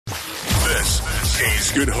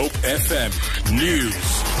Good Hope FM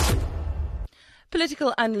News.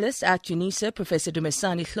 Political analyst at Unisa Professor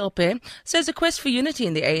Dumisani Hlophe says a quest for unity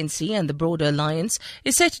in the ANC and the broader alliance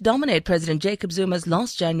is set to dominate President Jacob Zuma's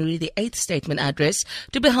last January the 8th statement address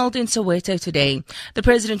to be held in Soweto today. The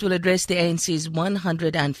president will address the ANC's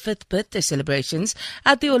 105th birthday celebrations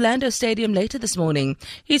at the Orlando Stadium later this morning.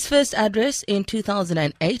 His first address in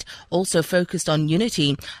 2008 also focused on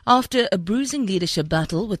unity after a bruising leadership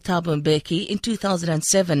battle with Thabo Mbeki in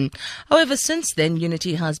 2007. However, since then,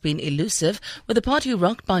 unity has been elusive, with the party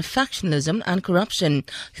rocked by factionalism and corruption.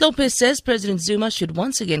 Hlophe says President Zuma should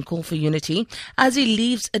once again call for unity as he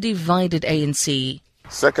leaves a divided ANC.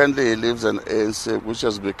 Secondly, he leaves an ANC which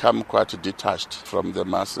has become quite detached from the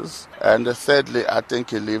masses. And thirdly, I think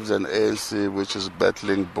he leaves an ANC which is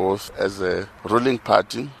battling both as a ruling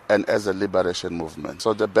party and as a liberation movement.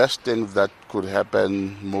 So the best thing that could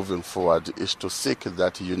happen moving forward is to seek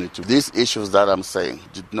that unity. These issues that I'm saying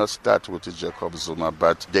did not start with Jacob Zuma,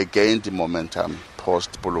 but they gained momentum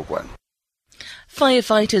post-Polokwane.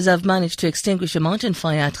 Firefighters have managed to extinguish a mountain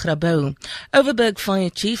fire at Grabouw. Overberg Fire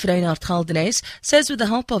Chief Reinhard Galdenes says with the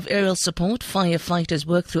help of aerial support, firefighters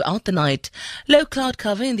worked throughout the night. Low cloud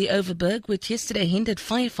cover in the Overberg, which yesterday hindered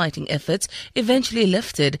firefighting efforts, eventually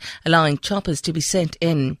lifted, allowing choppers to be sent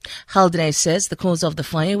in. Galdenes says the cause of the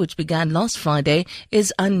fire, which began last Friday,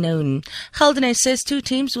 is unknown. Galdenes says 2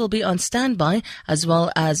 teams will be on standby as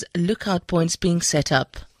well as lookout points being set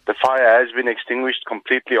up. The fire has been extinguished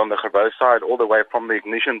completely on the Grabouw side, all the way from the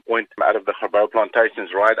ignition point out of the Grabouw plantations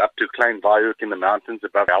right up to Klein Bayhoek in the mountains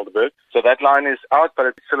above Helderberg. So that line is out, but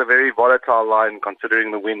it's still a very volatile line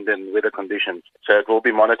considering the wind and weather conditions. So it will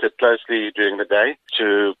be monitored closely during the day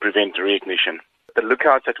to prevent reignition. The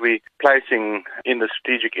lookouts that we're placing in the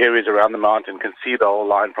strategic areas around the mountain can see the whole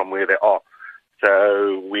line from where they are.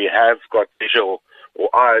 So we have got visual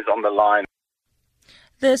or eyes on the line.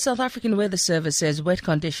 The South African Weather Service says wet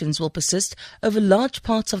conditions will persist over large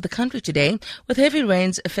parts of the country today, with heavy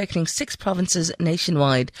rains affecting 6 provinces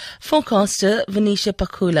nationwide. Forecaster Venetia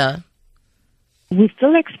Pakula. We're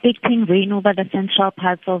still expecting rain over the central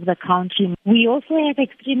parts of the country. We also have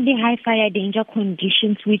extremely high fire danger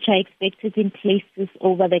conditions which are expected in places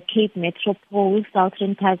over the Cape Metropole,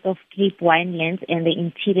 southern parts of Cape Winelands and the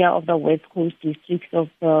interior of the West Coast districts of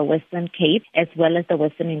the Western Cape, as well as the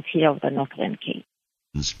western interior of the Northern Cape.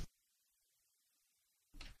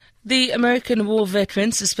 The American war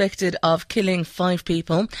veteran suspected of killing 5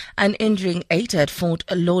 people and injuring 8 at Fort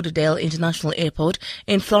Lauderdale International Airport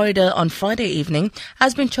in Florida on Friday evening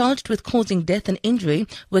has been charged with causing death and injury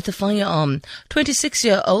with a firearm.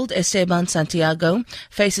 26-year-old Esteban Santiago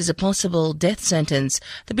faces a possible death sentence.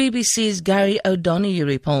 The BBC's Gary O'Donoghue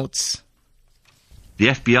reports. The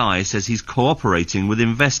FBI says he's cooperating with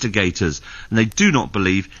investigators and they do not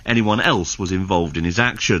believe anyone else was involved in his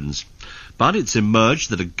actions. But it's emerged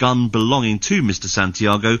that a gun belonging to Mr.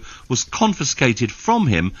 Santiago was confiscated from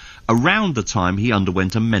him around the time he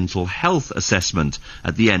underwent a mental health assessment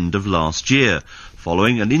at the end of last year,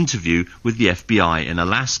 following an interview with the FBI in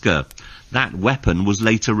Alaska. That weapon was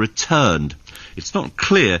later returned. It's not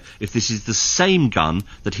clear if this is the same gun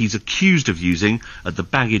that he's accused of using at the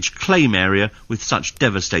baggage claim area with such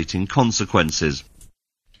devastating consequences.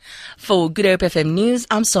 For Good Hope FM News,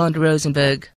 I'm Sandra Rosenberg.